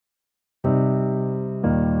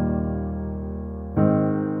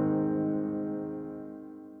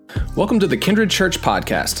Welcome to the Kindred Church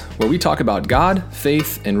podcast, where we talk about God,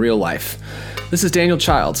 faith, and real life. This is Daniel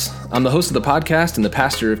Childs. I'm the host of the podcast and the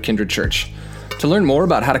pastor of Kindred Church. To learn more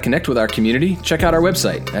about how to connect with our community, check out our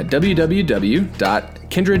website at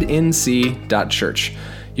www.kindrednc.church.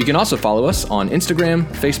 You can also follow us on Instagram,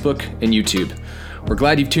 Facebook, and YouTube. We're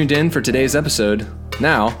glad you've tuned in for today's episode.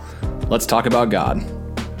 Now, let's talk about God.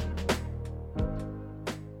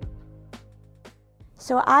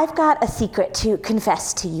 So I've got a secret to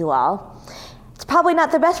confess to you all. It's probably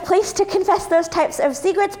not the best place to confess those types of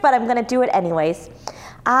secrets, but I'm going to do it anyways.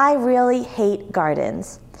 I really hate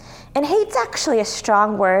gardens. And hate's actually a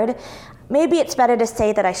strong word. Maybe it's better to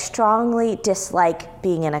say that I strongly dislike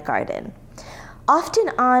being in a garden. Often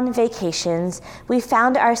on vacations, we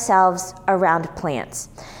found ourselves around plants.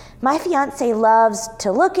 My fiance loves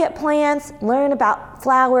to look at plants, learn about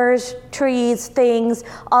flowers, trees, things,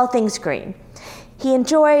 all things green. He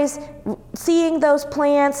enjoys seeing those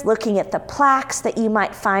plants, looking at the plaques that you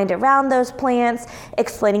might find around those plants,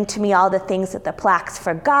 explaining to me all the things that the plaques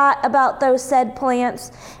forgot about those said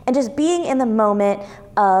plants, and just being in the moment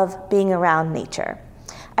of being around nature.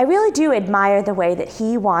 I really do admire the way that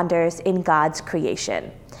he wanders in God's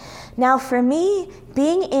creation. Now for me,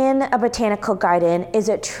 being in a botanical garden is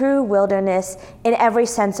a true wilderness in every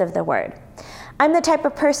sense of the word. I'm the type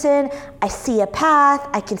of person, I see a path,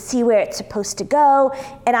 I can see where it's supposed to go,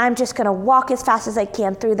 and I'm just gonna walk as fast as I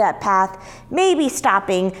can through that path, maybe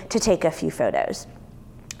stopping to take a few photos.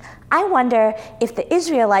 I wonder if the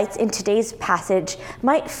Israelites in today's passage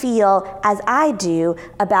might feel as I do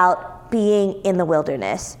about being in the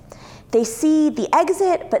wilderness. They see the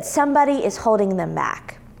exit, but somebody is holding them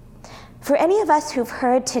back. For any of us who've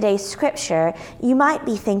heard today's scripture, you might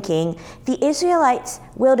be thinking, the Israelites'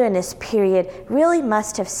 wilderness period really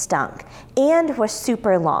must have stunk and was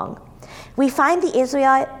super long. We find the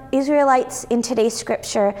Israelites in today's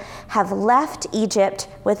scripture have left Egypt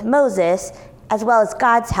with Moses, as well as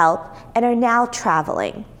God's help, and are now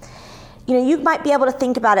traveling. You might be able to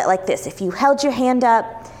think about it like this. If you held your hand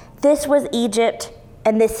up, this was Egypt,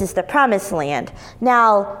 and this is the promised land.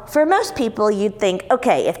 Now, for most people, you'd think,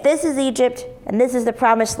 okay, if this is Egypt and this is the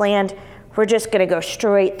promised land, we're just gonna go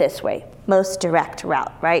straight this way, most direct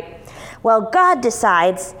route, right? Well, God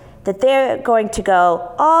decides that they're going to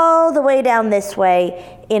go all the way down this way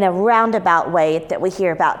in a roundabout way that we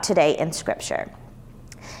hear about today in Scripture.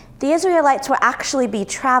 The Israelites will actually be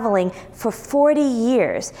traveling for 40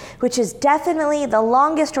 years, which is definitely the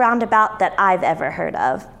longest roundabout that I've ever heard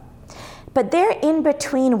of. But their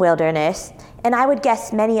in-between wilderness, and I would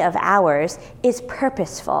guess many of ours, is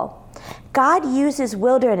purposeful. God uses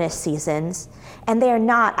wilderness seasons, and they are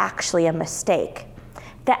not actually a mistake.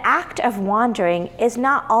 The act of wandering is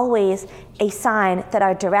not always a sign that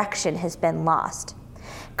our direction has been lost.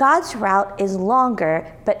 God's route is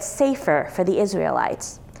longer but safer for the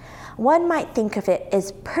Israelites. One might think of it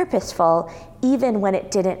as purposeful even when it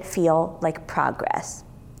didn't feel like progress.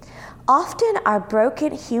 Often our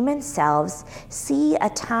broken human selves see a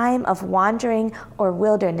time of wandering or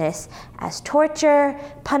wilderness as torture,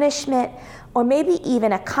 punishment, or maybe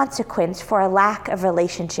even a consequence for a lack of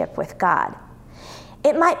relationship with God.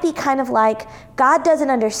 It might be kind of like, God doesn't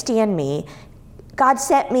understand me. God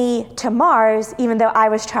sent me to Mars even though I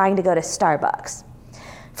was trying to go to Starbucks.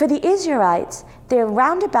 For the Israelites, their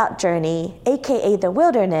roundabout journey, aka the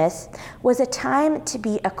wilderness, was a time to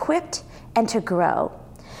be equipped and to grow.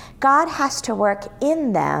 God has to work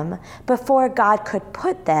in them before God could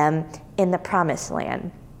put them in the promised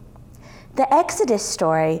land. The Exodus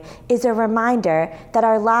story is a reminder that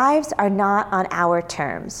our lives are not on our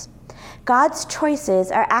terms. God's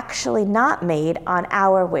choices are actually not made on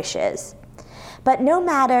our wishes. But no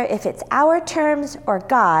matter if it's our terms or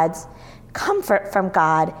God's, comfort from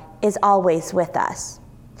God is always with us.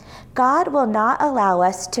 God will not allow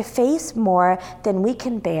us to face more than we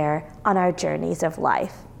can bear on our journeys of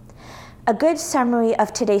life. A good summary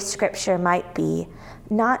of today's scripture might be,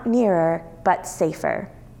 not nearer, but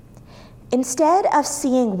safer. Instead of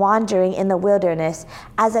seeing wandering in the wilderness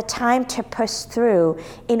as a time to push through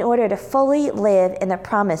in order to fully live in the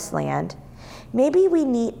promised land, maybe we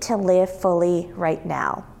need to live fully right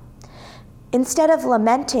now. Instead of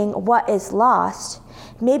lamenting what is lost,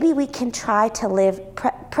 maybe we can try to live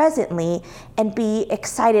presently and be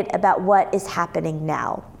excited about what is happening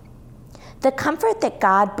now. The comfort that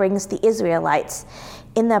God brings the Israelites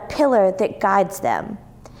in the pillar that guides them.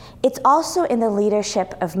 It's also in the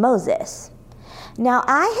leadership of Moses. Now,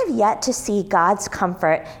 I have yet to see God's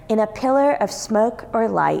comfort in a pillar of smoke or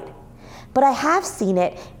light, but I have seen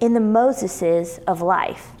it in the Moseses of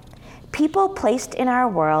life, people placed in our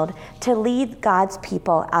world to lead God's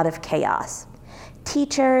people out of chaos.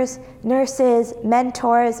 Teachers, nurses,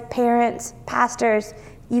 mentors, parents, pastors,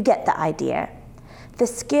 you get the idea. The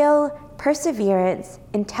skill, perseverance,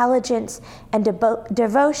 intelligence, and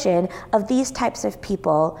devotion of these types of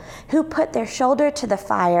people who put their shoulder to the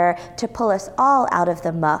fire to pull us all out of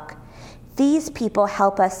the muck, these people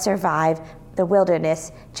help us survive the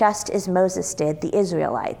wilderness just as Moses did the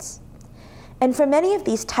Israelites. And for many of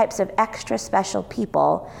these types of extra special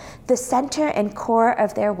people, the center and core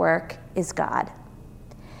of their work is God.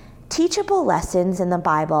 Teachable lessons in the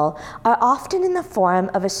Bible are often in the form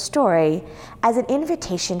of a story as an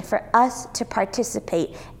invitation for us to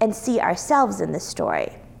participate and see ourselves in the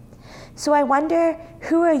story. So I wonder,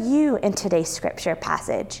 who are you in today's scripture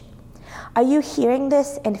passage? Are you hearing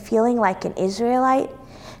this and feeling like an Israelite?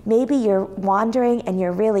 Maybe you're wandering and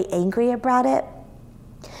you're really angry about it.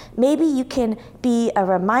 Maybe you can be a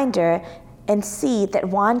reminder and see that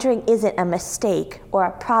wandering isn't a mistake or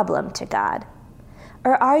a problem to God.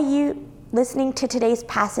 Or are you listening to today's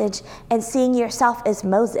passage and seeing yourself as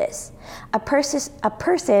Moses, a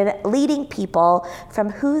person leading people from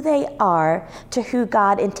who they are to who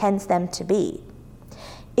God intends them to be?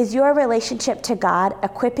 Is your relationship to God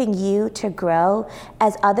equipping you to grow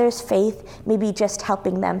as others' faith may be just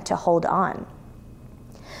helping them to hold on?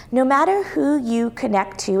 No matter who you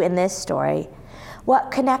connect to in this story,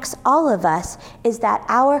 what connects all of us is that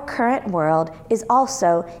our current world is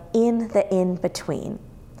also in the in-between.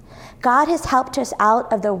 God has helped us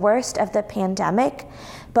out of the worst of the pandemic,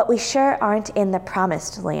 but we sure aren't in the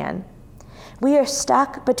promised land. We are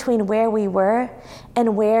stuck between where we were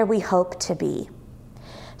and where we hope to be.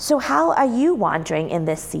 So how are you wandering in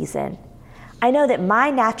this season? I know that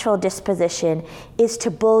my natural disposition is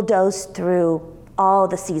to bulldoze through all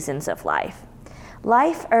the seasons of life.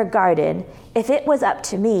 Life or garden, if it was up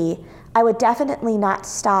to me, I would definitely not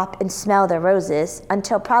stop and smell the roses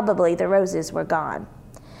until probably the roses were gone.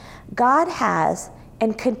 God has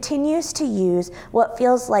and continues to use what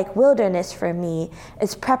feels like wilderness for me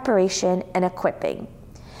as preparation and equipping.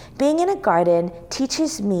 Being in a garden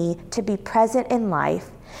teaches me to be present in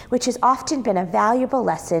life, which has often been a valuable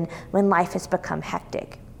lesson when life has become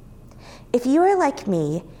hectic. If you are like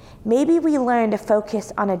me, maybe we learn to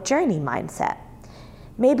focus on a journey mindset.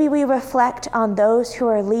 Maybe we reflect on those who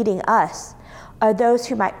are leading us or those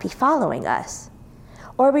who might be following us.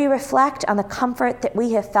 Or we reflect on the comfort that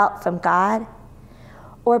we have felt from God,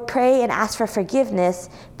 or pray and ask for forgiveness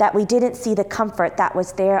that we didn't see the comfort that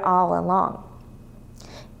was there all along.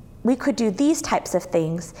 We could do these types of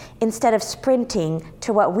things instead of sprinting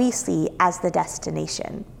to what we see as the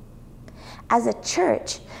destination. As a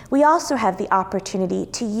church, we also have the opportunity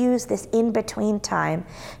to use this in-between time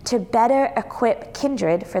to better equip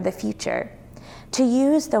Kindred for the future, to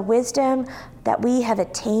use the wisdom that we have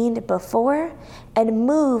attained before and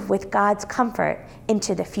move with God's comfort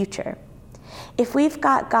into the future. If we've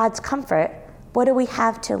got God's comfort, what do we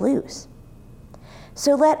have to lose?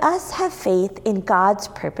 So let us have faith in God's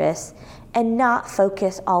purpose and not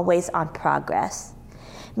focus always on progress.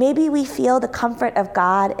 Maybe we feel the comfort of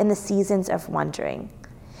God in the seasons of wandering.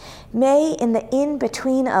 May in the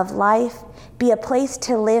in-between of life be a place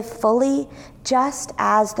to live fully, just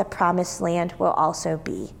as the promised land will also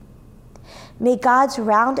be. May God's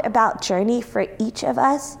roundabout journey for each of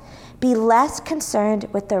us be less concerned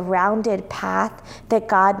with the rounded path that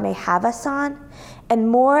God may have us on, and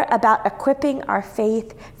more about equipping our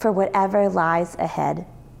faith for whatever lies ahead.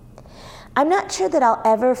 I'm not sure that I'll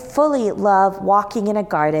ever fully love walking in a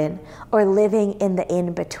garden or living in the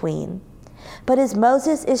in-between. But as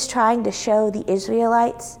Moses is trying to show the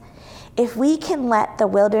Israelites, if we can let the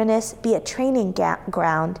wilderness be a training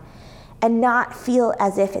ground and not feel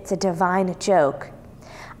as if it's a divine joke,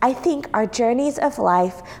 I think our journeys of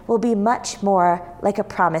life will be much more like a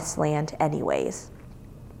promised land anyways.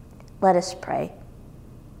 Let us pray.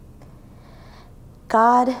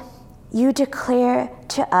 God, you declare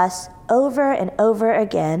to us over and over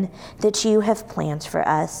again that you have plans for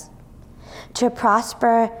us, to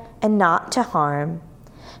prosper and not to harm,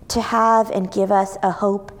 to have and give us a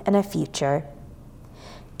hope and a future.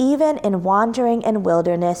 Even in wandering and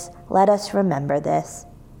wilderness, let us remember this.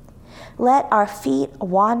 Let our feet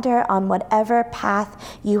wander on whatever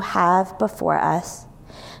path you have before us,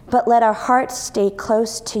 but let our hearts stay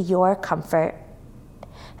close to your comfort.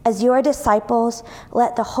 As your disciples,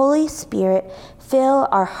 let the Holy Spirit fill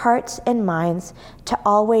our hearts and minds to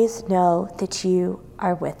always know that you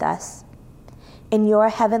are with us. In your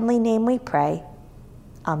heavenly name we pray.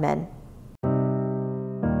 Amen.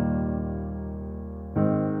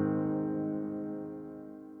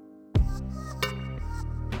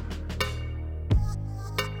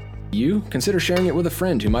 Consider sharing it with a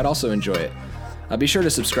friend who might also enjoy it. Be sure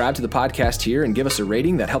to subscribe to the podcast here and give us a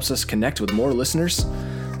rating that helps us connect with more listeners.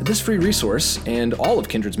 This free resource and all of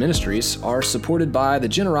Kindred's ministries are supported by the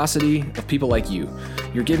generosity of people like you.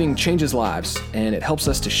 Your giving changes lives, and it helps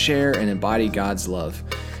us to share and embody God's love.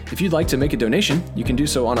 If you'd like to make a donation, you can do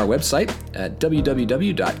so on our website at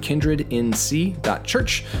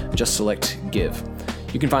www.kindrednc.church. Just select Give.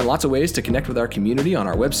 You can find lots of ways to connect with our community on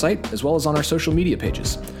our website, as well as on our social media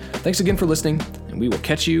pages. Thanks again for listening, and we will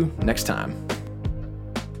catch you next time.